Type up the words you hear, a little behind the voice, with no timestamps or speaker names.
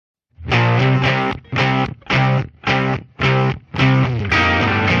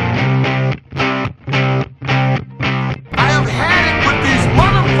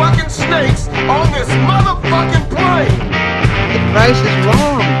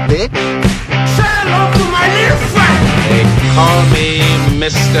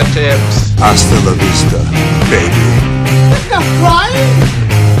Hasta la vista, baby. There's no crying!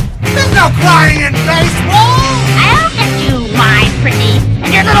 There's no crying in baseball! I'll get you, my pretty, and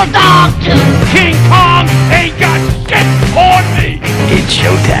your little dog, too. King Kong ain't got shit on me! It's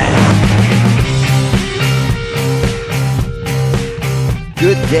showtime.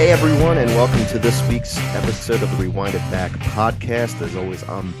 Good day, everyone, and welcome to this week's episode of the Rewind It Back podcast. As always,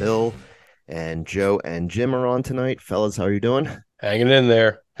 I'm Bill, and Joe and Jim are on tonight. Fellas, how are you doing? Hanging in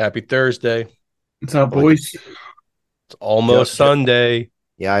there. Happy Thursday. What's up, boys? It's almost Sunday.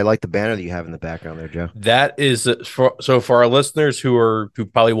 Yeah, I like the banner that you have in the background there, Joe. That is for our listeners who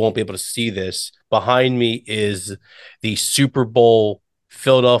probably won't be able to see this. Behind me is the Super Bowl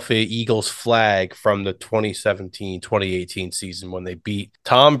Philadelphia Eagles flag from the 2017-2018 season when they beat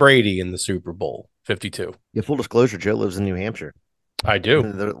Tom Brady in the Super Bowl 52. Yeah, full disclosure, Joe lives in New Hampshire. I do.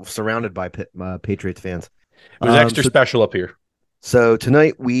 They're surrounded by Patriots fans. It was extra special up here. So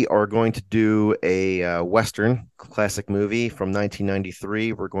tonight we are going to do a Western classic movie from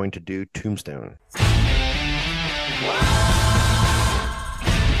 1993. We're going to do Tombstone.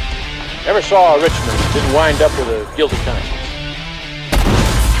 Never saw a rich man who didn't wind up with a guilty conscience.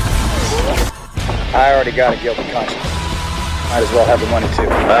 I already got a guilty conscience. Might as well have the money too.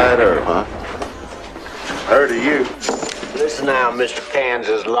 Bad herb, huh? Heard of you. Listen now, Mr.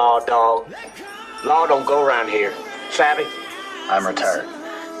 Kansas law dog. Law don't go around here. Savvy? I'm retired.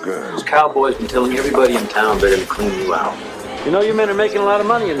 Good. Those cowboys been telling everybody in town they're gonna clean you out. You know, you men are making a lot of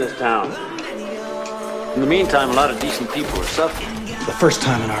money in this town. In the meantime, a lot of decent people are suffering. For the first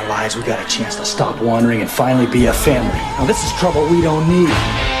time in our lives, we got a chance to stop wandering and finally be a family. Now, this is trouble we don't need.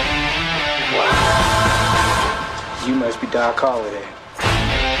 You must be Doc Holliday.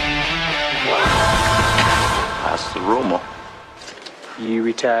 That's the rumor. You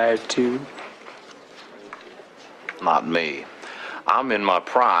retired too? Not me. I'm in my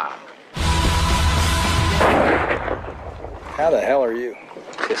prime. How the hell are you?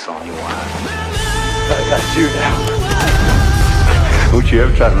 Piss on your wife. I got you now. Don't you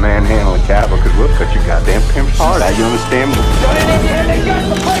ever try to manhandle a cowboy, because we'll cut your goddamn pimp's heart out. You understand me?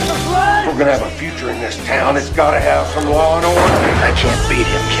 We're gonna have a future in this town. It's gotta have some law and order. I can't beat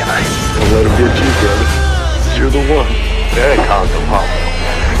him, can I? Don't let him get you, brother. You're the one. That ain't Congo Papa.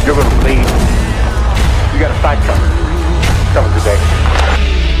 You're gonna bleed. You got a fight coming. Coming today.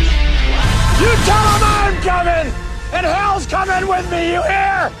 You tell him I'm coming! And hell's coming with me, you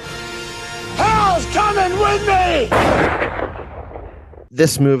hear? Hell's coming with me!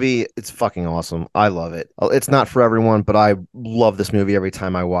 This movie, it's fucking awesome. I love it. It's not for everyone, but I love this movie every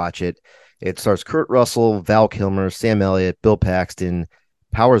time I watch it. It stars Kurt Russell, Val Kilmer, Sam Elliott, Bill Paxton,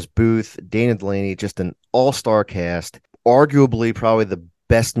 Powers Booth, Dana Delaney, just an all-star cast. Arguably probably the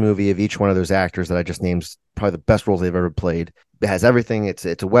best movie of each one of those actors that I just named, probably the best roles they've ever played. It has everything. It's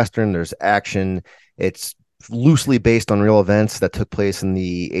a Western. There's action. It's loosely based on real events that took place in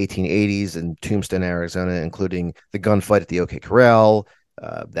the 1880s in Tombstone, Arizona, including the gunfight at the OK Corral,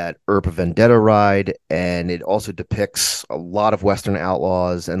 that Earp of Vendetta ride, and it also depicts a lot of Western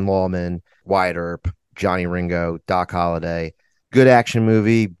outlaws and lawmen, Wyatt Earp, Johnny Ringo, Doc Holliday. Good action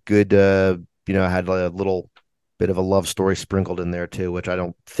movie. Good, had a little bit of a love story sprinkled in there too, which I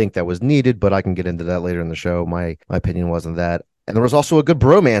don't think that was needed, but I can get into that later in the show. My opinion wasn't that. And there was also a good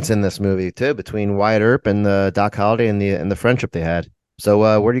bromance in this movie too, between Wyatt Earp and Doc Holliday and the friendship they had.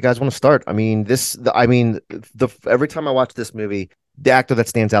 So where do you guys want to start? I mean, every time I watch this movie, the actor that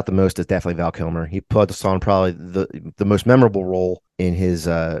stands out the most is definitely Val Kilmer. He put us on probably the most memorable role in his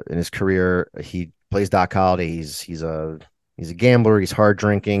career. He plays Doc Holliday. He's a gambler. He's hard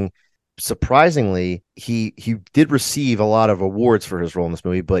drinking. Surprisingly, he did receive a lot of awards for his role in this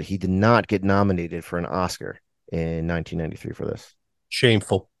movie, but he did not get nominated for an Oscar in 1993 for this.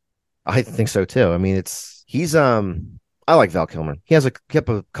 Shameful. I think so too. I mean, I like Val Kilmer. He has kept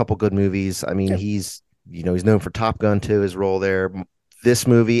a couple good movies. I mean, yeah. He's known for Top Gun too, his role there. This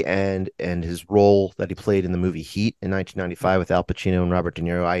movie and his role that he played in the movie Heat in 1995 with Al Pacino and Robert De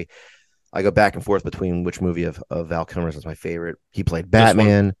Niro. I go back and forth between which movie of Val Kilmer's is my favorite. He played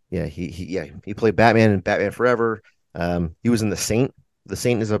Batman. Yeah, he played Batman in Batman Forever. He was in The Saint. The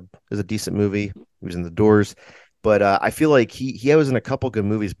Saint is a decent movie. He was in The Doors. But I feel like he was in a couple good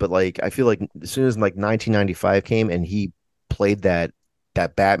movies, but like I feel like as soon as like 1995 came and he played that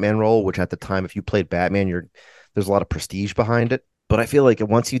Batman role, which at the time, if you played Batman, there's a lot of prestige behind it. But I feel like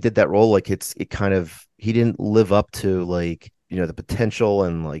once he did that role, like he didn't live up to like, the potential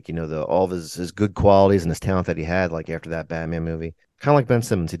and like, all of his good qualities and his talent that he had, like after that Batman movie. Kind of like Ben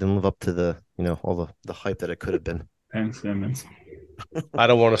Simmons. He didn't live up to the, all the hype that it could have been. Ben Simmons. I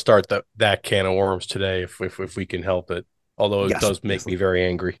don't want to start that can of worms today if we can help it. although it Yes. does make me very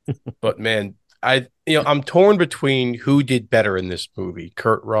angry. But man, I'm torn between who did better in this movie,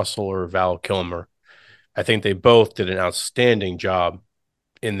 Kurt Russell or Val Kilmer. I think they both did an outstanding job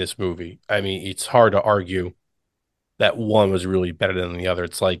in this movie. I mean, it's hard to argue that one was really better than the other.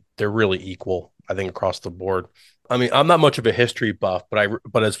 It's like they're really equal, I think, across the board. I mean, I'm not much of a history buff,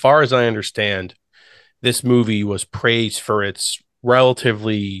 but as far as I understand, this movie was praised for its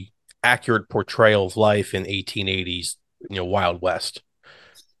relatively accurate portrayal of life in 1880s, Wild West,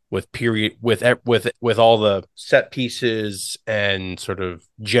 with all the set pieces and sort of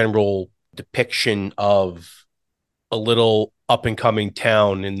general depiction of a little up and coming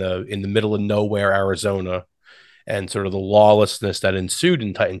town in the middle of nowhere, Arizona, and sort of the lawlessness that ensued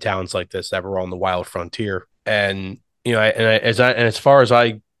in towns like this that were on the wild frontier. And as far as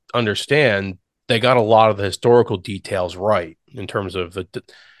I understand, they got a lot of the historical details right in terms of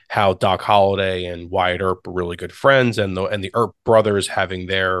how Doc Holliday and Wyatt Earp were really good friends, and the Earp brothers having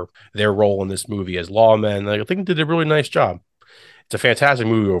their role in this movie as lawmen. I think they did a really nice job. It's a fantastic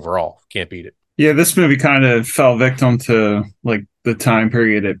movie overall. Can't beat it. Yeah, this movie kind of fell victim to like the time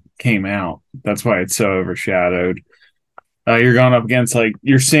period it came out. That's why it's so overshadowed. You're going up against like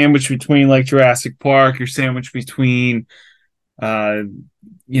you're sandwiched between like Jurassic Park, you're sandwiched between that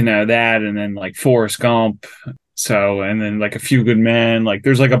and then like Forrest Gump. So, and then like A Few Good Men. Like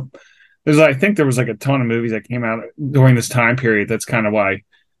I think there was like a ton of movies that came out during this time period. That's kind of why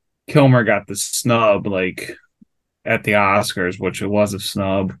Kilmer got the snub like at the Oscars, which it was a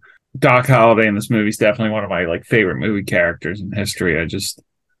snub. Doc Holliday in this movie is definitely one of my like favorite movie characters in history. I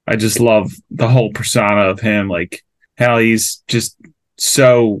just love the whole persona of him, like how he's just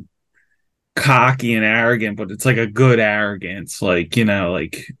so cocky and arrogant, but it's like a good arrogance. Like,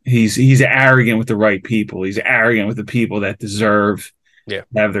 like he's arrogant with the right people. He's arrogant with the people that deserve to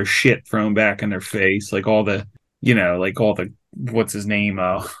have their shit thrown back in their face. Like all the, what's his name?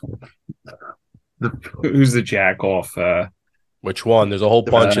 Who's the jack off? Which one? There's a whole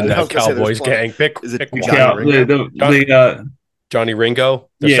bunch in that Cowboys gang. Pick Johnny Ringo? Johnny Ringo?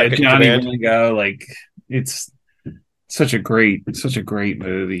 Johnny Ringo. Like it's such a great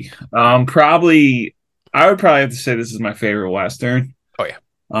movie. I would probably have to say this is my favorite Western. Oh yeah.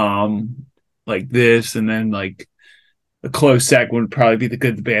 Like this, and then like a close second would probably be The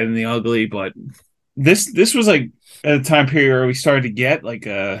Good, the Bad, and the Ugly. But this was like at a time period where we started to get like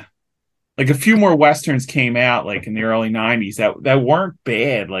a few more Westerns came out like in the early 90s that weren't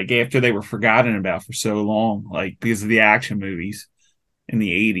bad, like after they were forgotten about for so long, like because of the action movies in the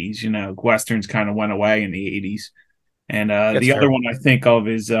 80s. Westerns kind of went away in the 80s. And the other one I think of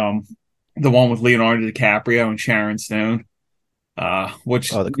is the one with Leonardo DiCaprio and Sharon Stone, which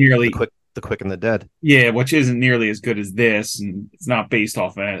the Quick and the Dead. Yeah, which isn't nearly as good as this, and it's not based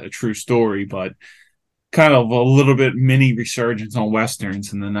off a true story, but kind of a little bit mini resurgence on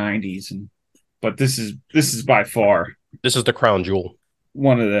Westerns in the 90s. But this is by far, this is the crown jewel,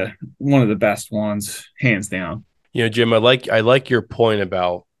 one of the best ones, hands down. Jim, I like your point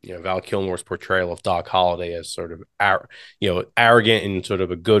about Val Kilmer's portrayal of Doc Holliday as sort of arrogant in sort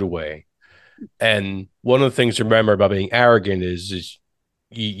of a good way. And one of the things to remember about being arrogant is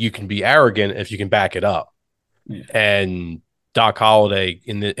you can be arrogant if you can back it up. Yeah. And Doc Holliday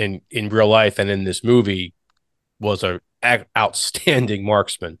in real life and in this movie was an outstanding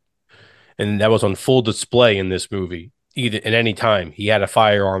marksman, and that was on full display in this movie. Either at any time he had a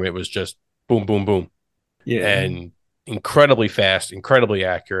firearm, it was just boom, boom, boom, and incredibly fast, incredibly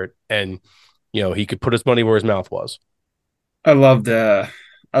accurate, and he could put his money where his mouth was. I love the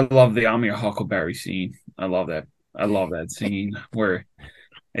I'm Your Huckleberry scene. I love that scene where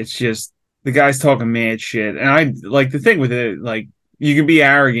it's just the guy's talking mad shit. And I like the thing with it, like you can be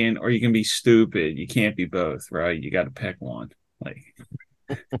arrogant or you can be stupid. You can't be both, right? You got to pick one. Like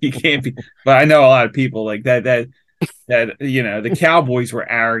you can't be, but I know a lot of people like that the Cowboys were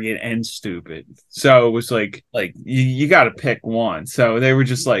arrogant and stupid. So it was like you got to pick one. So they were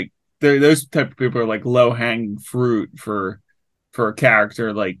just like, those type of people are like low hanging fruit for a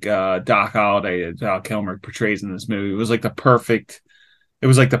character like Doc Holliday that Val Kilmer portrays in this movie. It was like the perfect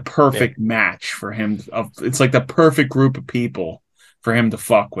match for him. It's like the perfect group of people for him to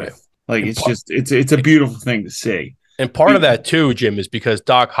fuck with. Like it's a beautiful thing to see. And part of that too, Jim, is because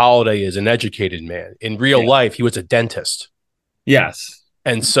Doc Holliday is an educated man. In real life, he was a dentist. Yes.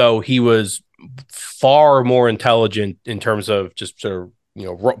 And so he was far more intelligent in terms of just sort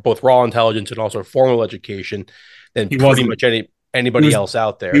of, both raw intelligence and also formal education than pretty much anybody else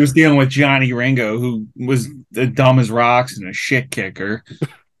out there. He was dealing with Johnny Ringo, who was the dumb as rocks and a shit kicker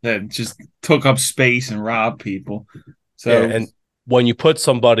that just took up space and robbed people. So, and when you put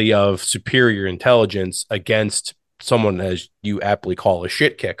somebody of superior intelligence against someone, as you aptly call, a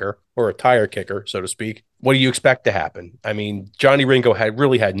shit kicker or a tire kicker, so to speak, what do you expect to happen? I mean, Johnny Ringo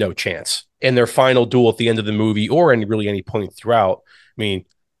really had no chance in their final duel at the end of the movie, or any point throughout. I mean,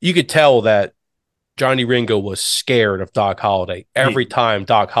 you could tell that Johnny Ringo was scared of Doc Holliday every time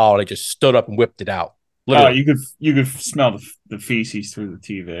Doc Holliday just stood up and whipped it out. Literally. Oh, you could smell the feces through the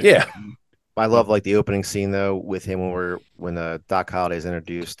TV. Yeah. I love like the opening scene though with him when Doc Holliday is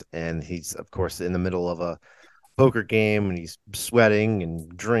introduced, and he's of course in the middle of a poker game and he's sweating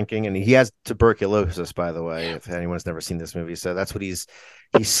and drinking, and he has tuberculosis, by the way, if anyone's never seen this movie. So that's what he's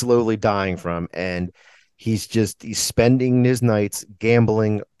slowly dying from, and he's spending his nights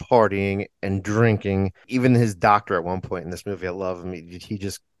gambling, partying, and drinking. Even his doctor at one point in this movie, I love him.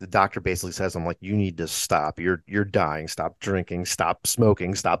 The doctor basically says, "I'm like, you need to stop. You're dying. Stop drinking. Stop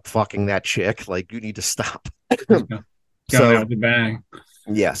smoking. Stop fucking that chick. Like, you need to stop." Going out the bang.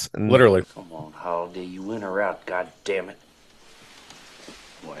 Yes, literally. Come on, Holiday, you in or out? God damn it!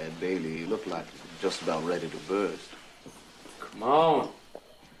 Why, Bailey, you look like you're just about ready to burst. Come on.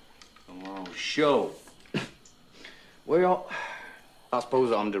 Show. Well, I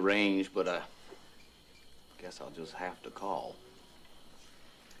suppose I'm deranged, but I guess I'll just have to call.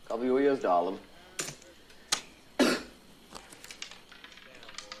 Cover your ears, darling.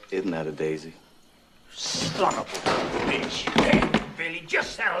 Isn't that a daisy? Son of a bitch. Hey, Billy,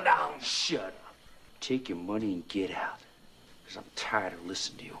 just settle down. Shut up. Take your money and get out. Because I'm tired of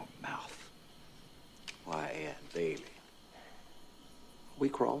listening to your mouth. Why, Aunt Bailey. We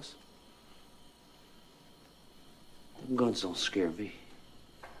cross? Them guns don't scare me.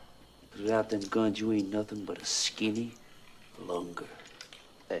 Because without them guns, you ain't nothing but a skinny lunger.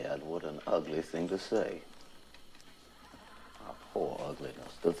 Dad, what an ugly thing to say. Our poor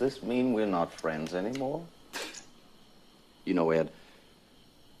ugliness. Does this mean we're not friends anymore? You know, Ed,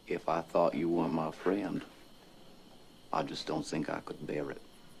 if I thought you weren't my friend, I just don't think I could bear it.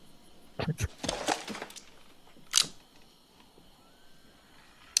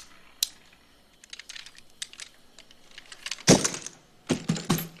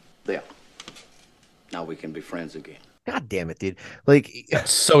 There. Now we can be friends again. God damn it, dude! Like,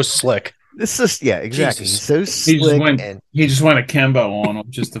 that's so slick. This is exactly. Jesus. He's so slick. He just went akimbo on him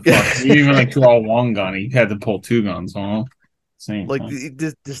just to fuck. He didn't even like draw one gun. He had to pull two guns on him. Same like time.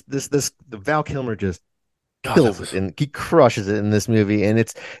 the Val Kilmer just kills it, and he crushes it in this movie. And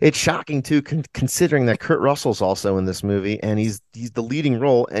it's shocking too, considering that Kurt Russell's also in this movie, and he's the leading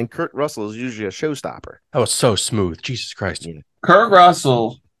role. And Kurt Russell is usually a showstopper. That was so smooth. Jesus Christ. Yeah. Kurt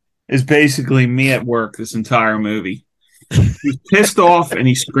Russell is basically me at work this entire movie. He's pissed off and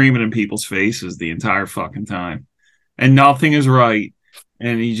he's screaming in people's faces the entire fucking time, and nothing is right.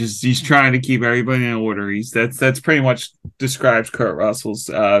 And he's trying to keep everybody in order. That's pretty much describes Kurt Russell's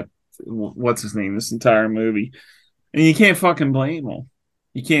what's his name this entire movie, and you can't fucking blame him.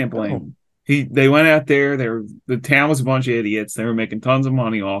 You can't blame him. They went out there. The town was a bunch of idiots. They were making tons of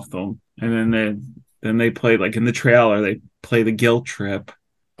money off them, and then they played, like in the trailer, they play the guilt trip.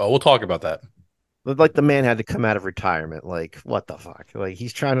 Oh, we'll talk about that. Like, the man had to come out of retirement. Like, what the fuck? Like,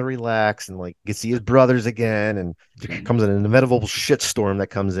 he's trying to relax and like get see his brothers again, and there comes an inevitable shitstorm that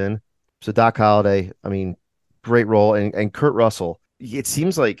comes in. So Doc Holliday, I mean, great role, and Kurt Russell. It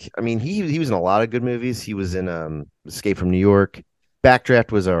seems like, I mean, he was in a lot of good movies. He was in Escape from New York.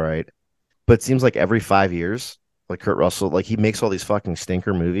 Backdraft was all right, but it seems like every 5 years, like Kurt Russell, like he makes all these fucking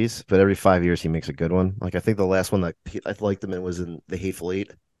stinker movies, but every 5 years he makes a good one. Like, I think the last one that I liked him in was in The Hateful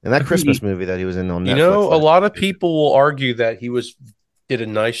Eight. And that Christmas movie that he was in on Netflix. You know, a lot of people will argue that he did a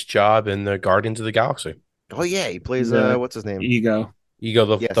nice job in the Guardians of the Galaxy. Oh yeah, he plays what's his name? Ego,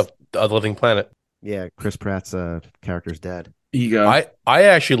 the living planet. Yeah, Chris Pratt's character's dad. Ego. I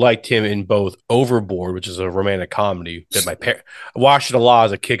actually liked him in both Overboard, which is a romantic comedy that I watched it a lot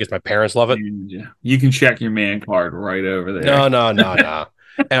as a kid because my parents love it. Yeah. You can check your man card right over there. No.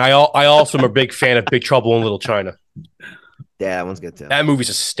 And I also am a big fan of Big Trouble in Little China. Yeah, that one's good too. That movie's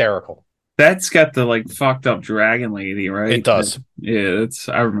hysterical. That's got the like fucked up dragon lady, right? It does. Yeah,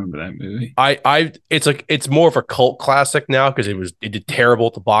 I remember that movie. It's more of a cult classic now because it did terrible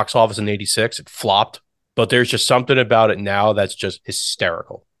at the box office in '86. It flopped, but there's just something about it now that's just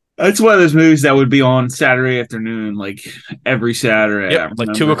hysterical. It's one of those movies that would be on Saturday afternoon, like every Saturday. Yep, like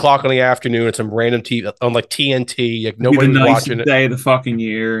 2:00 in the afternoon at some random TV on like TNT. Like nobody's watching it. Day of the fucking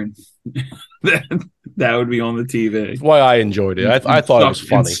year, and that would be on the TV. That's why I enjoyed it. I thought it was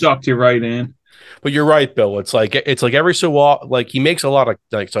funny. It sucked you right in. But you're right, Bill. It's like every so often, like he makes a lot of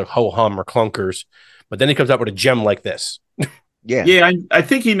like ho hum or clunkers, but then he comes out with a gem like this. Yeah. I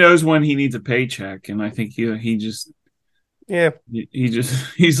think he knows when he needs a paycheck, and I think he just Yeah.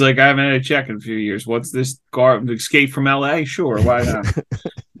 He's like, I haven't had a check in a few years. What's this? Escape from LA? Sure, why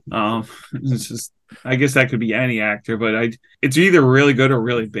not? It's just, I guess that could be any actor, but it's either really good or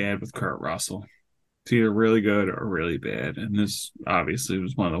really bad with Kurt Russell. It's either really good or really bad, and this obviously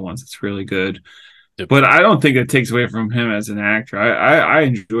was one of the ones that's really good. But I don't think it takes away from him as an actor. I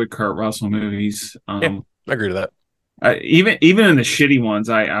enjoy Kurt Russell movies. Yeah, I agree to that. Even in the shitty ones,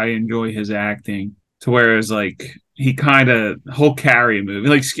 I enjoy his acting. To whereas like he'll carry a movie.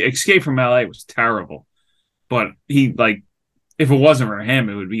 Like Escape from LA was terrible, but he like if it wasn't for him,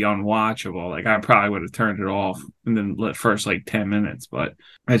 it would be unwatchable. Like I probably would have turned it off in the first like 10 minutes. But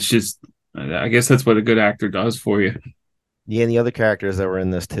it's just, I guess that's what a good actor does for you. Yeah, and the other characters that were in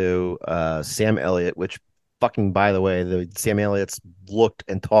this too, Sam Elliott, which fucking, by the way, the Sam Elliott's looked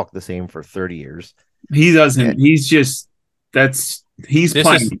and talked the same for 30 years. He doesn't. And he's just he's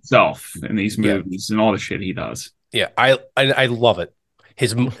playing himself in these movies and all the shit he does. Yeah, I love it.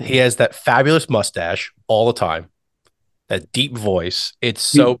 He has that fabulous mustache all the time, that deep voice. It's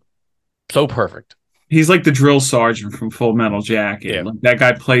so perfect. He's like the drill sergeant from Full Metal Jacket. Yeah. Like, that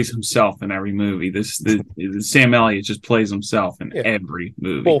guy plays himself in every movie. The Sam Elliott just plays himself in every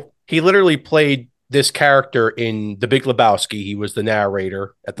movie. Well, he literally played this character in The Big Lebowski. He was the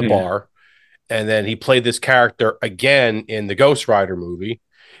narrator at the bar. And then he played this character again in the Ghost Rider movie.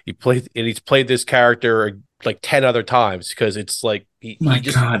 He's played this character like 10 other times because it's like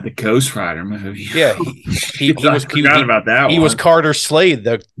God, the Ghost Rider movie. Yeah, he was Carter Slade,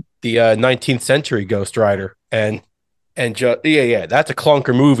 the 19th century Ghost Rider, and that's a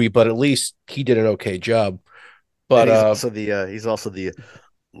clunker movie, but at least he did an okay job. But he's also the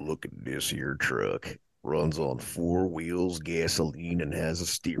look at this here truck. Runs on 4 wheels, gasoline, and has a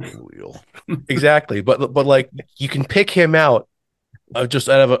steering wheel. Exactly, but like you can pick him out just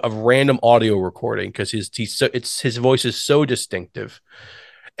out of a random audio recording because his voice is so distinctive,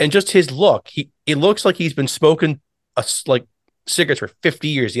 and just his look. It looks like he's been smoking like cigarettes for 50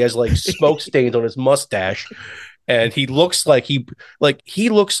 years. He has like smoke stains on his mustache, and he looks like he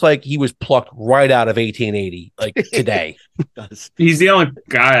was plucked right out of 1880, like today. He's the only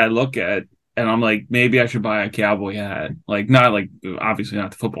guy I look at. And I'm like, maybe I should buy a cowboy hat. Like, not like, obviously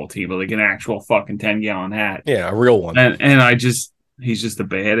not the football team, but like an actual fucking 10-gallon hat. Yeah, a real one. And he's just a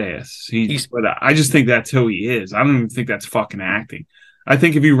badass. But I just think that's who he is. I don't even think that's fucking acting. I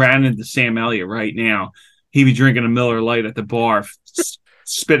think if you ran into Sam Elliott right now, he'd be drinking a Miller Lite at the bar,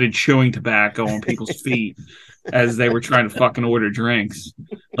 spitting chewing tobacco on people's feet as they were trying to fucking order drinks.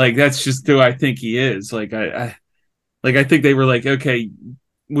 Like, that's just who I think he is. Like, I think they were like, okay,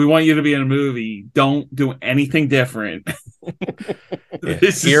 we want you to be in a movie. Don't do anything different.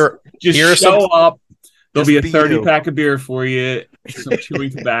 Just show up. There'll be a 30-pack of beer for you, some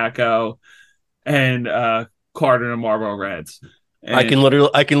chewing tobacco, and Carter and Marlboro Reds. And I can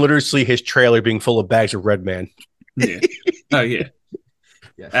literally see his trailer being full of bags of Red Man. Yeah. Oh yeah.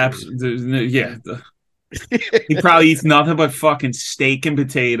 Absolutely. Yeah. He probably eats nothing but fucking steak and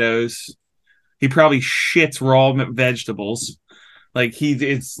potatoes. He probably shits raw vegetables. Like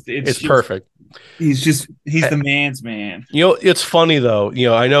it's just perfect. He's the man's man. You know, it's funny though. You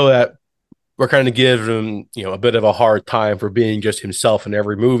know, I know that we're kind of giving him, a bit of a hard time for being just himself in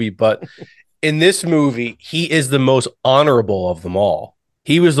every movie, but in this movie, he is the most honorable of them all.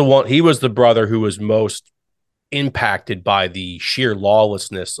 He was the brother who was most impacted by the sheer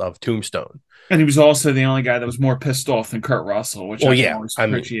lawlessness of Tombstone. And he was also the only guy that was more pissed off than Kurt Russell, which I always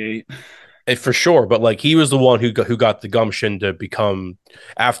appreciate. For sure, but like he was the one who got the gumption to become,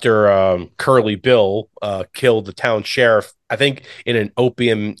 after Curly Bill killed the town sheriff, I think in an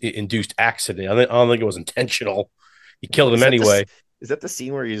opium-induced accident. I don't think it was intentional. He killed him anyway. Is that the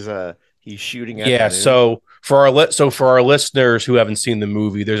scene where he's shooting at? Yeah. So for our listeners who haven't seen the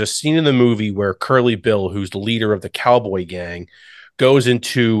movie, there's a scene in the movie where Curly Bill, who's the leader of the cowboy gang, goes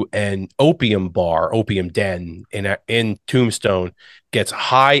into an opium den in Tombstone, gets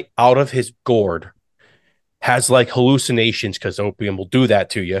high out of his gourd, has like hallucinations because opium will do that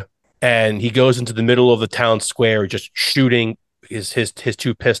to you. And he goes into the middle of the town square, just shooting his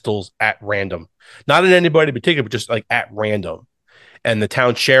 2 pistols at random, not at anybody in particular, but just like at random. And the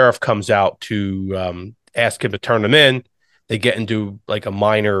town sheriff comes out to ask him to turn them in. They get into like a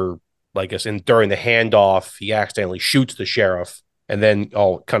minor, during the handoff, he accidentally shoots the sheriff. And then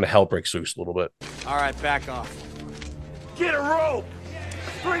all kind of hell breaks loose a little bit. All right, back off. Get a rope.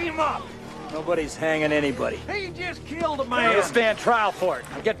 Bring him up. Nobody's hanging anybody. He just killed a man. You'll stand trial for it.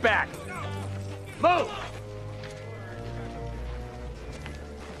 Now get back. Move.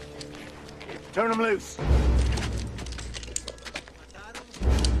 Turn him loose.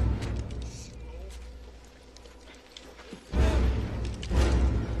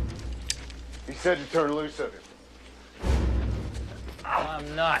 said to turn loose of him.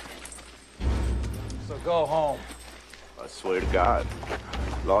 I'm not. So go home. I swear to God.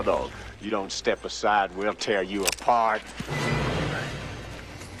 Law Dog, you don't step aside, we'll tear you apart.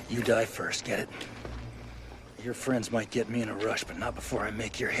 You die first, get it? Your friends might get me in a rush, but not before I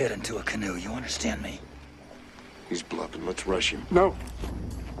make your head into a canoe. You understand me? He's bluffing. Let's rush him. No.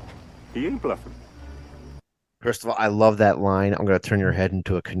 He ain't bluffing. First of all, I love that line. I'm going to turn your head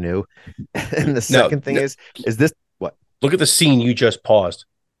into a canoe. And the second thing is this what? Look at the scene you just paused.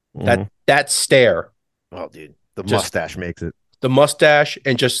 That stare. Oh, dude. The mustache makes it. The mustache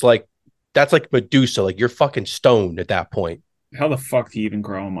and just like, that's like Medusa. Like, you're fucking stoned at that point. How the fuck do you even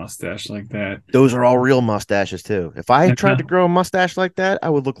grow a mustache like that? Those are all real mustaches too. If I tried to grow a mustache like that, I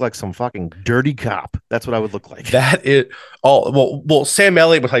would look like some fucking dirty cop. That's what I would look like. That is well, Sam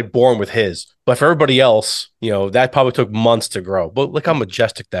Elliott was like born with his, but for everybody else, you know, that probably took months to grow. But look how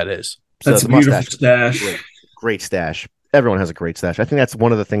majestic that is. That's a beautiful stash. Great stash. Everyone has a great stash. I think that's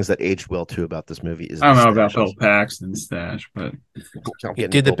one of the things that aged well too about this movie. Is I don't know about Bill Paxton's stash, but he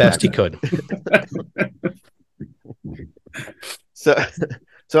did the best he could. So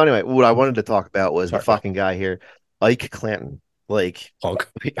anyway, what I wanted to talk about was the fucking guy here, Ike Clanton. Like, punk.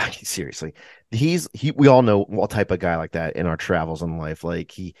 Seriously, we all know what type of guy like that in our travels in life. Like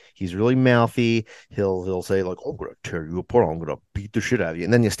he's really mouthy. He'll say like, "I'm gonna tear you apart. I'm gonna beat the shit out of you,"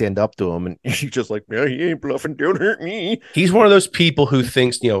 and then you stand up to him and he's just like, "Man, he ain't bluffing. Don't hurt me." He's one of those people who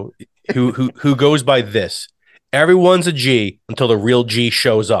thinks, you know, who goes by this. Everyone's a G until the real G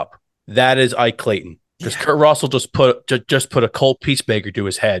shows up. That is Ike Clanton. Because Kurt Russell just put a Colt Peacemaker to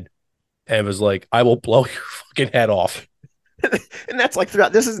his head and was like, "I will blow your fucking head off." And that's like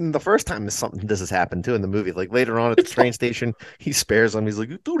throughout. This isn't the first time this has happened too in the movie. Like later on at the train station, he spares him. He's like,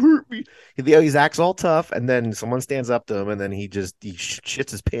 "Don't hurt me." He acts all tough, and then someone stands up to him, and then he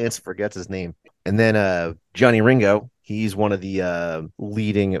shits his pants, forgets his name. And then Johnny Ringo, he's one of the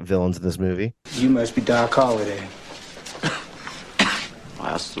leading villains in this movie. You must be Doc Holliday.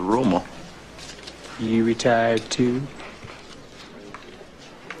 That's the rumor. You retired too?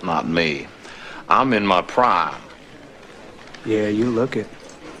 Not me. I'm in my prime. Yeah, you look it.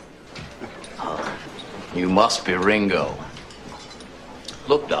 You must be Ringo.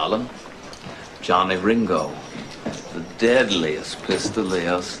 Look, darling. Johnny Ringo. The deadliest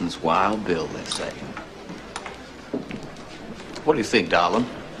pistolier since Wild Bill, they say. What do you think, darling?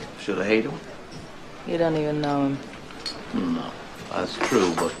 Should I hate him? You don't even know him. No, that's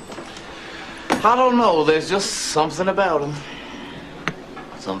true, but I don't know. There's just something about him.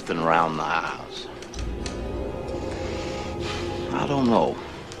 Something around the house. I don't know.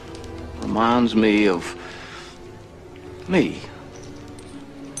 Reminds me of me.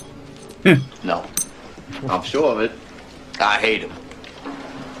 No, I'm sure of it. I hate him.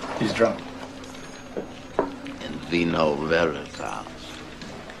 He's drunk. In vino veritas.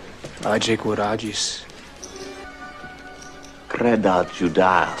 Agic voragis. Creda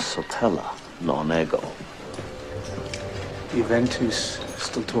Judaea sotella non ego. Eventus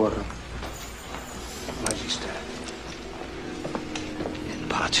stultorum. Magister. In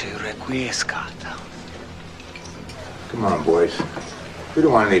pace requiescat. Come on, boys. We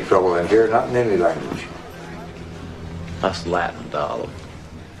don't want any trouble in here, not in any language. That's Latin, darling.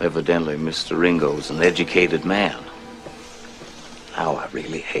 Evidently, Mr. Ringo's an educated man. Now I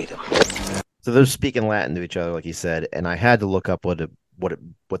really hate him. So they're speaking Latin to each other, like he said, and I had to look up what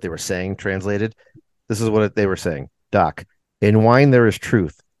they were saying translated. This is what they were saying. Doc, in wine there is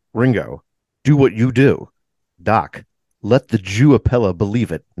truth. Ringo, do what you do. Doc, let the Jew Appella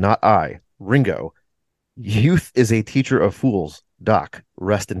believe it, not I. Ringo, youth is a teacher of fools. Doc,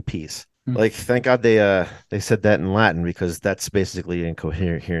 rest in peace. Like, thank God they said that in Latin, because that's basically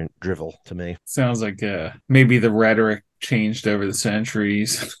incoherent drivel to me. Sounds like maybe the rhetoric changed over the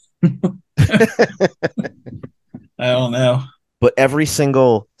centuries. I don't know. But every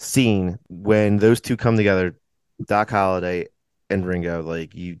single scene when those two come together, Doc Holliday and Ringo,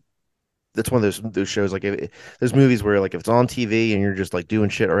 like that's one of those shows. Like there's movies where like if it's on TV and you're just like doing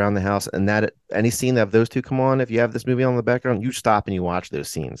shit around the house, and that any scene that those two come on, if you have this movie on in the background, you stop and you watch those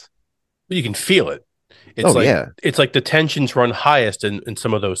scenes. You can feel it. It's like the tensions run highest in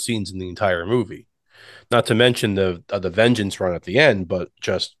some of those scenes in the entire movie. Not to mention the vengeance run at the end, but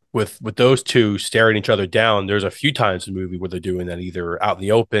just with those two staring each other down, there's a few times in the movie where they're doing that either out in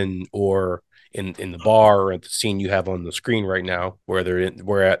the open or in the bar, or at the scene you have on the screen right now where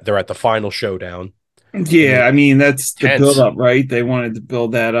they're at the final showdown. Yeah, I mean that's the build up, right? They wanted to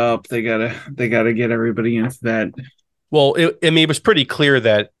build that up. They gotta get everybody into that. Well, it was pretty clear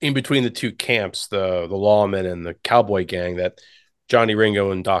that in between the two camps, the lawmen and the cowboy gang, that Johnny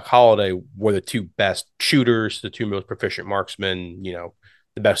Ringo and Doc Holliday were the two best shooters, the two most proficient marksmen,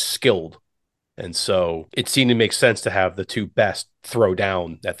 the best skilled. And so it seemed to make sense to have the two best throw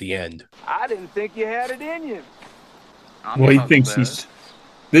down at the end. I didn't think you had it in you. Well, he thinks he's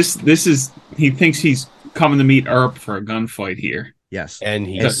he thinks he's coming to meet Earp for a gunfight here. Yes. And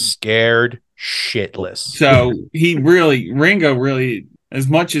he's scared shitless. So Ringo really, as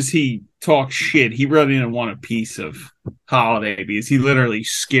much as he talks shit, he really didn't want a piece of Holiday because he literally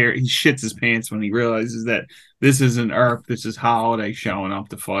scared. He shits his pants when he realizes that this isn't Earp. This is Holiday showing up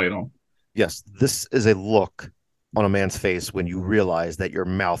to fight him. Yes, this is a look on a man's face when you realize that your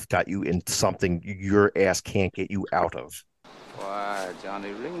mouth got you into something your ass can't get you out of. Why,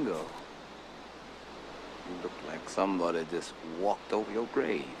 Johnny Ringo, you look like somebody just walked over your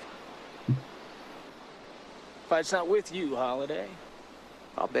grave. Fight's not with you, Holiday.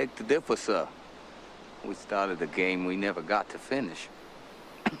 I beg to differ, sir. We started a game we never got to finish.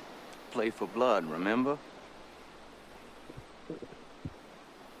 Play for blood, remember?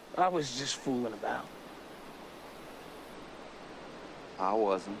 I was just fooling about. I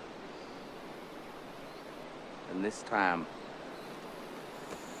wasn't. And this time,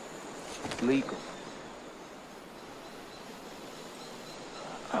 it's legal.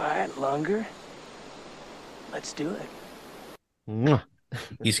 All right, Lunger. Let's do it. Mwah.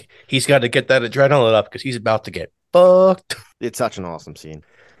 He's got to get that adrenaline up because he's about to get fucked. It's such an awesome scene.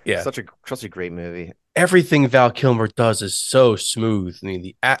 Yeah, such a great movie. Everything Val Kilmer does is so smooth. I mean,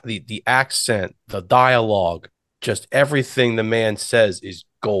 the accent, the dialogue, just everything the man says is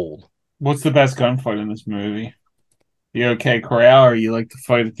gold. What's the best gunfight in this movie? The OK Corral, or you like the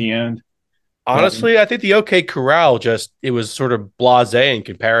fight at the end? Honestly, I think the OK Corral it was sort of blasé in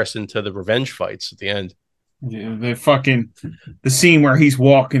comparison to the revenge fights at the end. Yeah, the scene where he's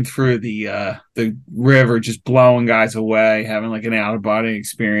walking through the river, just blowing guys away, having like an out of body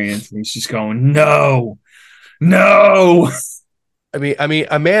experience, and he's just going, no. I mean,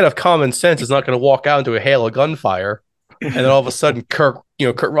 a man of common sense is not going to walk out into a hail of gunfire, and then all of a sudden, Kurt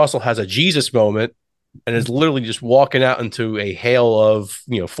Russell has a Jesus moment, and is literally just walking out into a hail of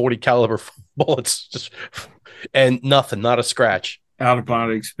 40 caliber bullets, and nothing, not a scratch. Out of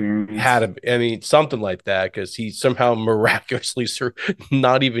body experience. Something like that, because he somehow miraculously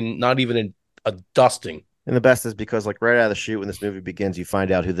not even a dusting. And the best is because like right out of the chute when this movie begins, you find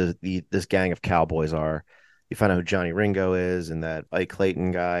out who this gang of cowboys are. You find out who Johnny Ringo is and that Ike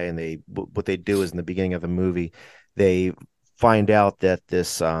Clayton guy. And what they do is in the beginning of the movie, they find out that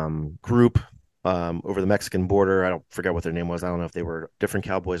this group over the Mexican border, I don't forget what their name was. I don't know if they were different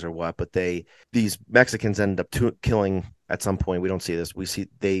cowboys or what, but these Mexicans end up killing at some point. We don't see this. We see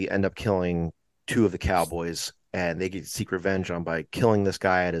they end up killing two of the cowboys, and they seek revenge on by killing this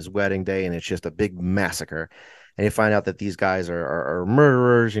guy at his wedding day, and it's just a big massacre. And you find out that these guys are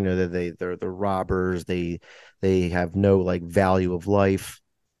murderers. They're robbers. They have no like value of life.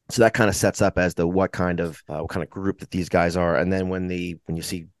 So that kind of sets up as what kind of group that these guys are. And then when you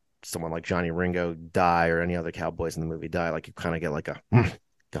see someone like Johnny Ringo die or any other cowboys in the movie die, like you kind of get like a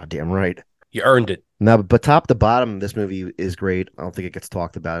goddamn right. You earned it. Now, but top to bottom, this movie is great. I don't think it gets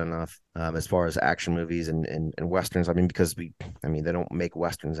talked about enough as far as action movies and westerns. I mean, because they don't make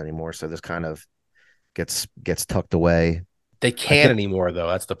westerns anymore, so this kind of gets tucked away. They can't anymore, though.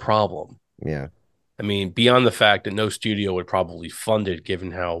 That's the problem. Yeah. I mean, beyond the fact that no studio would probably fund it,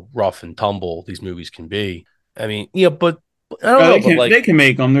 given how rough and tumble these movies can be. I mean, but I don't know. They can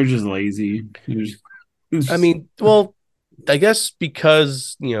make them. They're just lazy. I mean, well, I guess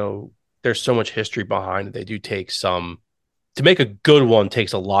because there's so much history behind it. They do take to make a good one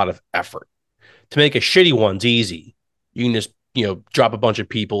takes a lot of effort. To make a shitty one's easy. You can just, drop a bunch of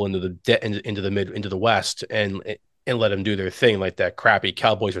people into the West and let them do their thing, like that crappy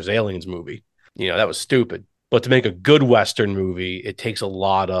Cowboys vs. Aliens movie. That was stupid. But to make a good Western movie, it takes a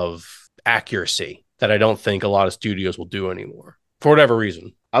lot of accuracy that I don't think a lot of studios will do anymore for whatever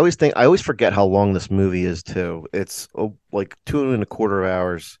reason. I always forget how long this movie is too. It's like 2.25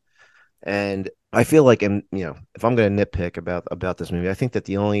 hours. And I feel like, if I'm going to nitpick about this movie, I think that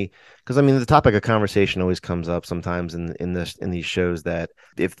because the topic of conversation always comes up sometimes in these shows, that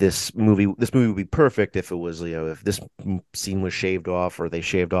if this movie would be perfect if it was, if this scene was shaved off or they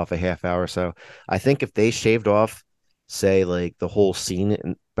shaved off a half hour or so. I think if they shaved off, say, like the whole scene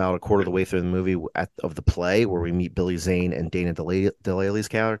about a quarter of the way through the movie of the play where we meet Billy Zane and Dana Delany's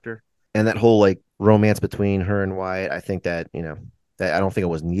character, and that whole like romance between her and Wyatt, I think that that I don't think it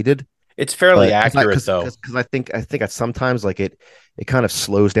was needed. It's fairly accurate though, because I think at sometimes like it kind of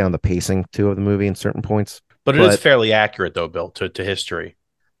slows down the pacing too of the movie in certain points. But it is fairly accurate though, Bill, to history.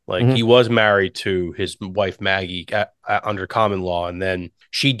 Like he was married to his wife Maggie under common law, and then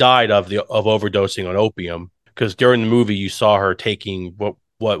she died of overdosing on opium. Because during the movie, you saw her taking what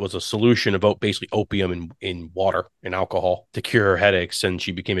was a solution of basically opium in water and alcohol to cure her headaches, and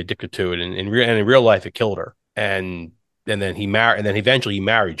she became addicted to it. And in real life, it killed her. And then he married, and then eventually he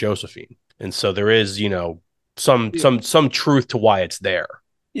married Josephine. And so there is, some truth to why it's there.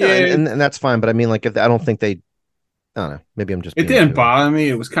 Yeah, and that's fine. But I mean, like, if I don't think they. I don't know. Maybe I'm just. It didn't bother me.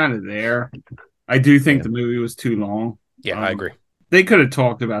 It was kind of there. I do think the movie was too long. Yeah, I agree. They could have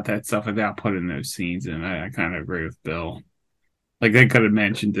talked about that stuff without putting those scenes in. I kind of agree with Bill. Like they could have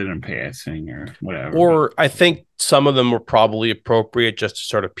mentioned it in passing or whatever. Or I think some of them were probably appropriate just to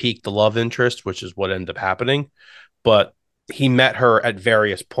sort of pique the love interest, which is what ended up happening. But he met her at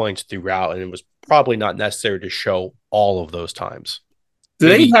various points throughout, and it was probably not necessary to show all of those times. Did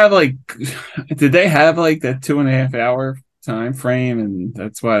they have that 2.5 hour time frame, and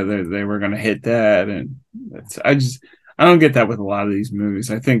that's why they were going to hit that? And I don't get that with a lot of these movies.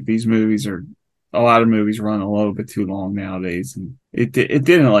 I think these movies a lot of movies run a little bit too long nowadays, and it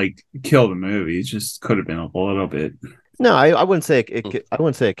didn't like kill the movie. It just could have been a little bit. No, I wouldn't say it. I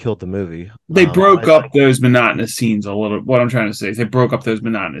wouldn't say it killed the movie. They broke up those monotonous scenes a little. What I'm trying to say is they broke up those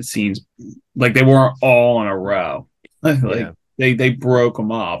monotonous scenes, like they weren't all in a row. They broke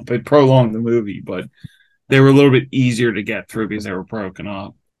them up. It prolonged the movie, but they were a little bit easier to get through because they were broken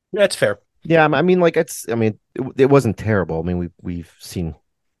up. That's fair. Yeah, I mean, like it wasn't terrible. I mean, we've seen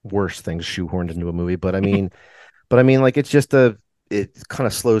worse things shoehorned into a movie, but I mean, like it kind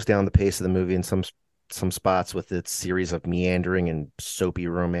of slows down the pace of the movie in some spots with its series of meandering and soapy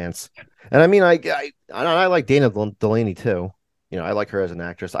romance. And I mean, I like Dana Delaney too. I like her as an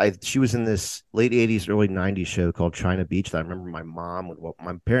actress. She was in this late 80s, early 90s show called China Beach that I remember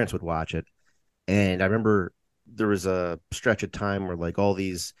my parents would watch it. And I remember there was a stretch of time where like all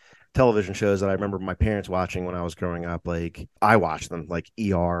these television shows that I remember my parents watching when I was growing up, like I watched them, like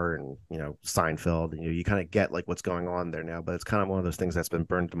ER and, Seinfeld, and you kind of get like what's going on there now, but it's kind of one of those things that's been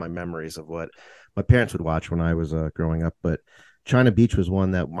burned to my memories of what my parents would watch when I was growing up. But China Beach was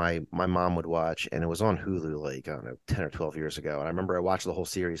one that my mom would watch, and it was on Hulu like, I don't know, 10 or 12 years ago. And I remember I watched the whole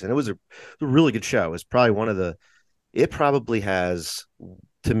series, and it was a really good show. It's probably it probably has,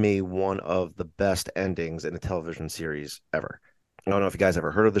 to me, one of the best endings in a television series ever. I don't know if you guys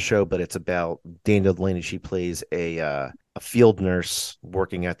ever heard of the show, but it's about Dana Delaney. She plays a field nurse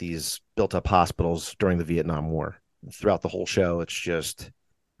working at these built-up hospitals during the Vietnam War. Throughout the whole show, it's just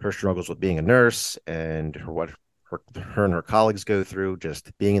her struggles with being a nurse and what her and her colleagues go through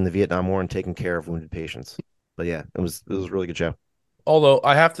just being in the Vietnam War and taking care of wounded patients. But yeah, it was a really good show. Although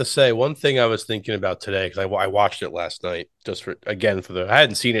I have to say, one thing I was thinking about today, because I watched it last night, just I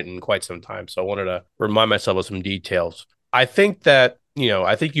hadn't seen it in quite some time, so I wanted to remind myself of some details. I think that,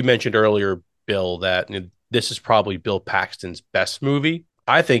 I think you mentioned earlier, Bill, that this is probably Bill Paxton's best movie.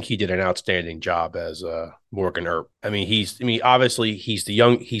 I think he did an outstanding job as Morgan Earp. I mean, obviously he's the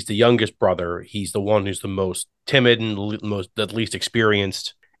youngest brother. He's the one who's the most timid and the least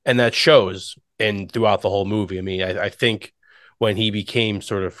experienced, and that shows throughout the whole movie. I mean, I think when he became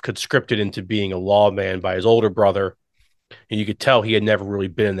sort of conscripted into being a lawman by his older brother, and you could tell he had never really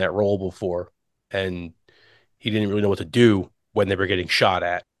been in that role before, and he didn't really know what to do when they were getting shot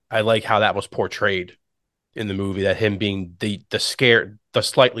at. I like how that was portrayed in the movie, that him being the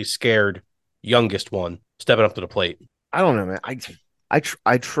slightly scared youngest one stepping up to the plate. I don't know, man.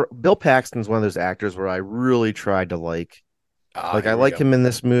 Bill Paxton's one of those actors where I really tried to like. I like him in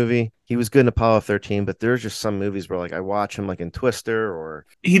this movie. He was good in Apollo 13, but there's just some movies where like I watch him like in Twister, or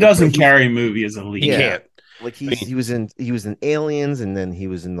he doesn't carry a movie as a lead. He can't. Like he was in Aliens, and then he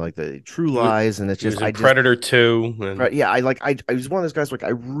was in like the True Lies, and it's just Predator 2. I was one of those guys like I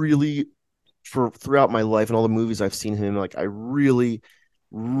really, for throughout my life and all the movies I've seen him in, like I really,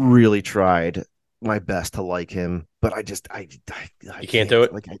 really tried my best to like him, but I can't do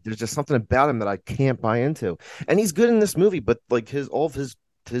it. Like there's just something about him that I can't buy into, and he's good in this movie, but like all of his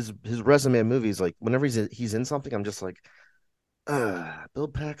resume of movies, like whenever he's in something, I'm just like, Bill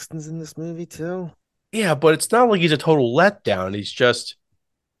Paxton's in this movie too. Yeah, but it's not like he's a total letdown. He's just,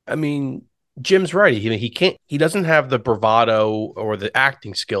 I mean, Jim's right. He doesn't have the bravado or the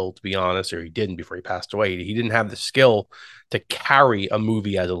acting skill, to be honest, or he didn't before he passed away. He didn't have the skill to carry a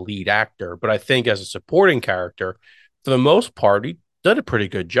movie as a lead actor. But I think as a supporting character, for the most part, he did a pretty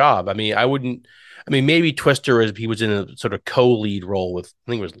good job. I mean, maybe Twister, he was in a sort of co-lead role with,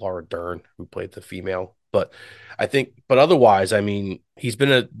 I think it was Laura Dern who played the female. But otherwise, I mean, he's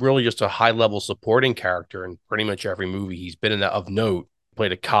been really just a high level supporting character in pretty much every movie he's been in of note.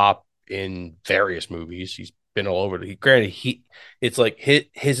 Played a cop in various movies. He's been all over. It's like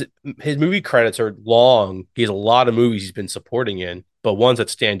his movie credits are long. He has a lot of movies he's been supporting in, but ones that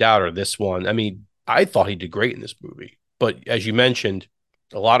stand out are this one. I mean, I thought he did great in this movie, but as you mentioned,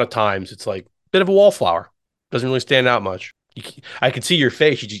 a lot of times it's like a bit of a wallflower. Doesn't really stand out much. I can see your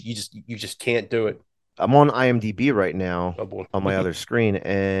face. You just can't do it. I'm on IMDb right now Oh, on my other screen,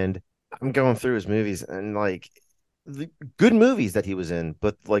 and I'm going through his movies, and like the good movies that he was in.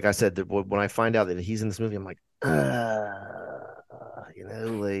 But like I said, when I find out that he's in this movie, I'm like, you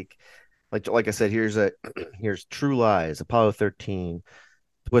know, like I said, here's True Lies, Apollo 13,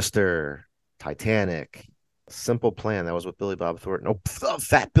 Twister, Titanic, Simple Plan. That was with Billy Bob Thornton. Oh,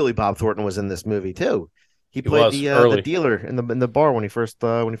 fat Billy Bob Thornton was in this movie too. He played the dealer in the bar when he first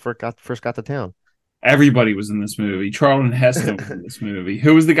got to town. Everybody was in this movie. Charlton Heston was in this movie.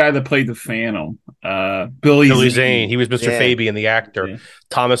 Who was the guy that played the Phantom? Billy Zane. He was Mr. Fabian, the actor. Yeah.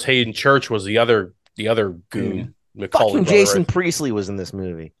 Thomas Hayden Church was the other goon. Yeah. Fucking Jason Priestley was in this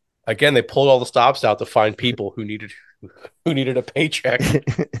movie. Again, they pulled all the stops out to find people who needed a paycheck.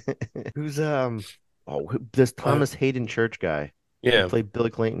 Who's this Thomas Hayden Church guy? Yeah, he played Billy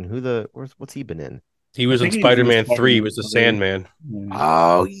Clayton. What's he been in? He was in Spider-Man 3. He was the Sandman.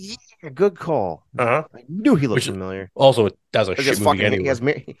 Oh yeah, good call. I knew he looked familiar. Also, that's a shit movie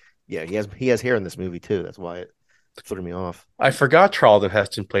anyway. He has hair in this movie too. That's why it threw me off. I forgot Charlton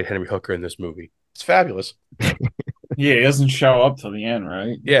Heston played Henry Hooker in this movie. It's fabulous. Yeah, he doesn't show up till the end,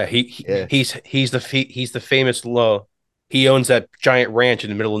 right? Yeah, he's the famous he owns that giant ranch in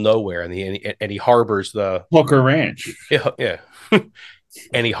the middle of nowhere, and he harbors the Hooker Ranch. Yeah.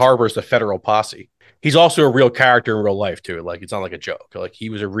 And he harbors the federal posse. He's also a real character in real life too. Like, it's not like a joke. Like,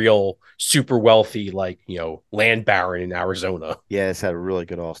 he was a real super wealthy, like, land baron in Arizona. Yeah, it's had a really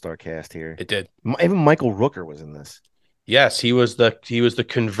good all-star cast here. It did. Even Michael Rooker was in this. Yes, he was the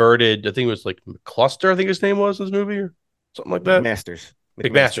converted. I think it was like McCluster. I think his name was in this movie or something like that.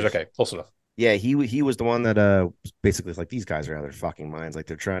 McMasters. Okay, close enough. Yeah, he was the one that basically like, these guys are out of their fucking minds. Like,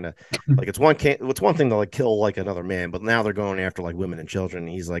 they're trying to like, it's one thing to like kill like another man, but now they're going after like women and children.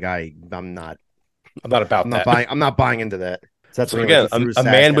 And he's like, I'm not buying into that. So that's again a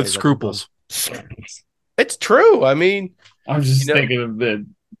man with scruples. It's true. I mean, I'm just thinking of the.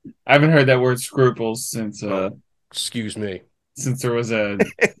 I haven't heard that word scruples since. Excuse me. Since there was a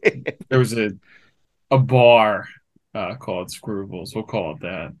bar called Scruples. We'll call it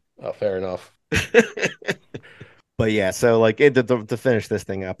that. Oh, fair enough. But yeah, so like to finish this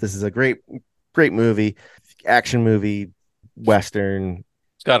thing up, this is a great movie, action movie, Western.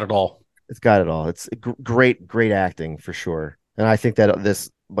 It's got it all. It's great acting for sure. And I think that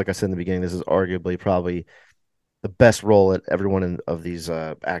this, like I said in the beginning, this is arguably probably the best role that everyone of these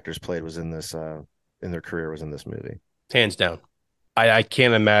actors played was in this in their career was in this movie. Hands down. I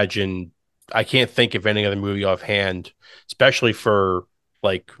can't imagine. I can't think of any other movie offhand, especially for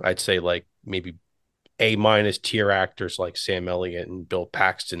like, I'd say like maybe A- tier actors like Sam Elliott and Bill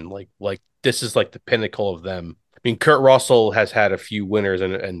Paxton. Like this is like the pinnacle of them. I mean, Kurt Russell has had a few winners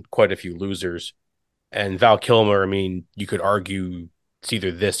and quite a few losers. And Val Kilmer, I mean, you could argue it's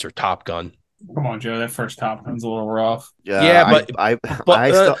either this or Top Gun. Come on, Joe. That first Top Gun's a little rough. Yeah,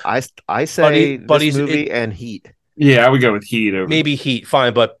 I say this movie and Heat. Yeah, I would go with Heat. Maybe Heat,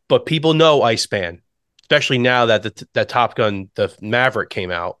 fine, but people know Iceman, especially now that that Top Gun, the Maverick came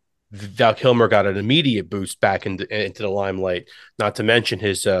out. Val Kilmer got an immediate boost back into the limelight. Not to mention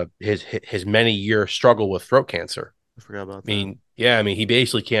his many-year struggle with throat cancer. I forgot about that. I mean, he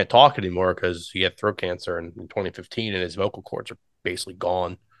basically can't talk anymore because he had throat cancer in 2015, and his vocal cords are basically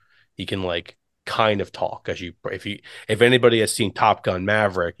gone. He can like kind of talk if anybody has seen Top Gun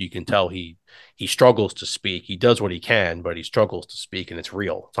Maverick, you can tell he struggles to speak. He does what he can, but he struggles to speak, and it's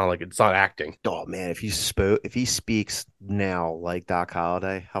real. It's not acting. Oh man, if he speaks now like Doc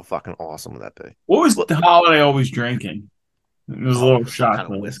Holliday, how fucking awesome would that be? What was Holliday always drinking? It was a little shot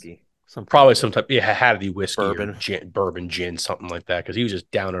kind of whiskey. Probably some type, had to be whiskey, bourbon, gin, something like that, because he was just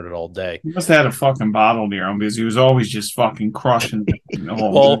down on it all day. He must have had a fucking bottle near him because he was always just fucking crushing the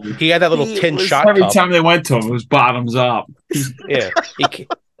whole. Well, he had that little tin shot. Every time they went to him, it was bottoms up. Yeah,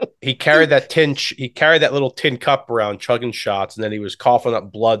 he carried that tin. He carried that little tin cup around, chugging shots, and then he was coughing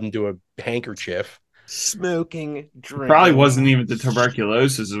up blood into a handkerchief. Smoking, drinking. Probably wasn't even the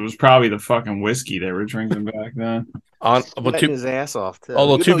tuberculosis. It was probably the fucking whiskey they were drinking back then. Sweating his ass off too.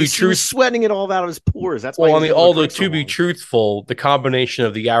 Although to be true, sweating it all out of his pores. That's why. Well, I mean, although to be truthful, the combination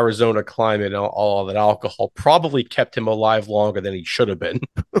of the Arizona climate and all that alcohol probably kept him alive longer than he should have been.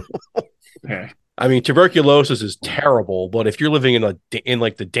 Okay. I mean, tuberculosis is terrible, but if you're living in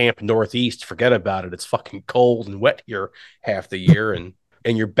like the damp Northeast, forget about it. It's fucking cold and wet here half the year, and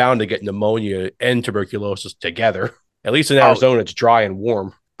and you're bound to get pneumonia and tuberculosis together. At least in Arizona, it's dry and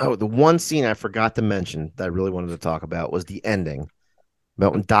warm. Oh, the one scene I forgot to mention that I really wanted to talk about was the ending.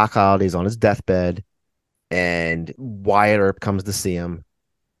 About when Doc Holliday's on his deathbed and Wyatt Earp comes to see him.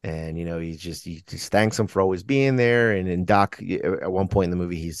 And, you know, he just thanks him for always being there. And then Doc, at one point in the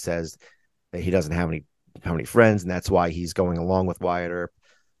movie, he says that he doesn't have any friends. And that's why he's going along with Wyatt Earp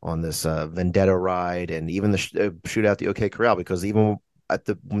on this vendetta ride. And even the shootout, the OK Corral, because even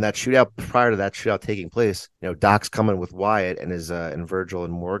when that shootout, prior to that shootout taking place, you know, Doc's coming with Wyatt and Virgil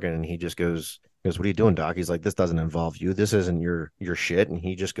and Morgan, and he just goes, what are you doing, Doc? He's like, this doesn't involve you. This isn't your shit. And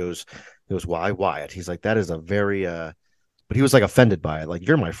he just goes, why Wyatt? He's like, that is a very, but he was like offended by it. Like,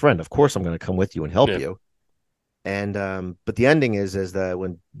 you're my friend. Of course I'm going to come with you and help you. And, but the ending is that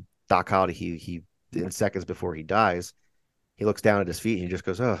when Doc Holliday, he in seconds before he dies, he looks down at his feet and he just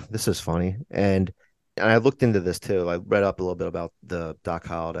goes, oh, this is funny. And I looked into this too. I read up a little bit about the Doc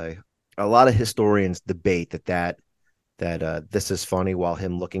Holliday. A lot of historians debate that this is funny while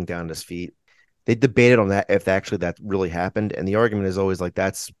him looking down at his feet. They debated on that if actually that really happened. And the argument is always like,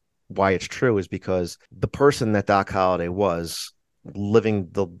 that's why it's true, is because the person that Doc Holliday was living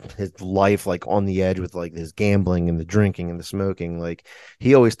his life like on the edge with like his gambling and the drinking and the smoking, like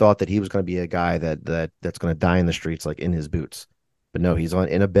he always thought that he was going to be a guy that's going to die in the streets, like in his boots. But no, he's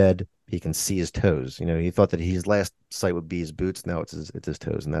in a bed. He can see his toes. You know, he thought that his last sight would be his boots. Now it's his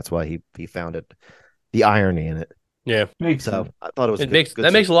toes, and that's why he found it. The irony in it. Yeah, so I thought it was.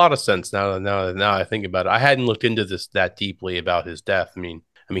 Makes a lot of sense now I think about it. I hadn't looked into this that deeply about his death. I mean,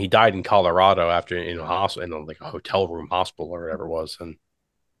 he died in Colorado after in a hospital, in like a hotel room hospital or whatever it was. And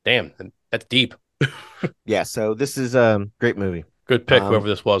damn, that's deep. Yeah. So this is a great movie. Good pick, whoever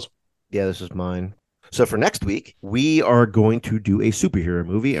this was. Yeah, this is mine. So for next week, we are going to do a superhero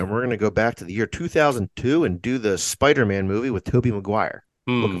movie, and we're going to go back to the year 2002 and do the Spider-Man movie with Tobey Maguire.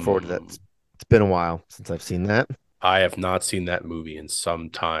 Looking forward to that. It's been a while since I've seen that. I have not seen that movie in some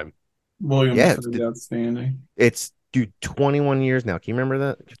time. William is outstanding. It's 21 years now. Can you remember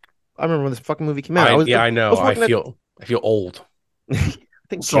that? I remember when this fucking movie came out. I know. I feel old. I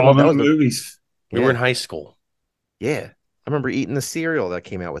think saw them movies. We were in high school. Yeah, I remember eating the cereal that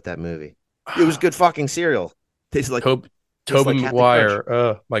came out with that movie. It was good fucking cereal. Tastes like Tobey Maguire.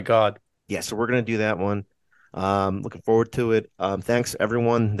 Oh my god. Yeah, so we're gonna do that one. Looking forward to it. Thanks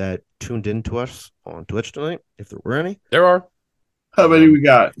everyone that tuned in to us on Twitch tonight, if there were any. There are. How many we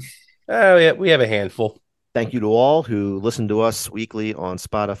got? Oh yeah, we have a handful. Thank you to all who listen to us weekly on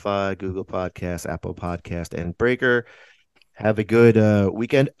Spotify, Google Podcasts, Apple Podcast, and Breaker. Have a good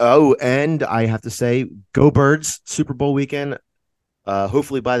weekend. Oh, and I have to say, go Birds, Super Bowl weekend.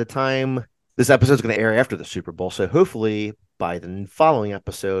 Hopefully by the time this episode is going to air after the Super Bowl, so hopefully by the following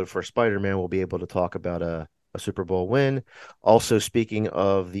episode for Spider-Man, we'll be able to talk about a Super Bowl win. Also, speaking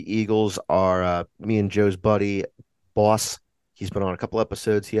of the Eagles, our me and Joe's buddy, Boss, he's been on a couple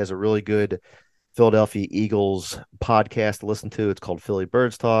episodes. He has a really good Philadelphia Eagles podcast to listen to. It's called Philly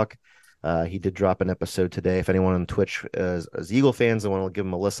Birds Talk. He did drop an episode today. If anyone on Twitch as Eagle fans and want to give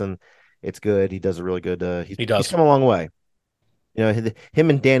him a listen, it's good. He does a really good. He does. He's come a long way. You know, him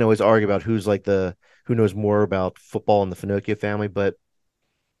and Dan always argue about who knows more about football in the Finocchio family, but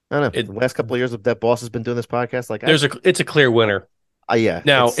I don't know. The last couple of years that Boss has been doing this podcast, like it's a clear winner. Yeah.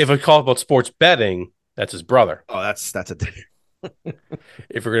 Now, if I call about sports betting, that's his brother. Oh, that's a.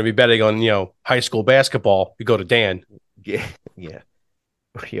 If we're going to be betting on high school basketball, we go to Dan. Yeah.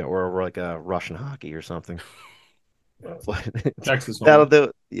 Or like a Russian hockey or something. Texas. That'll do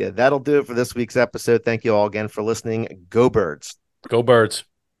it. Yeah, that'll do it for this week's episode. Thank you all again for listening. Go Birds. Go Birds.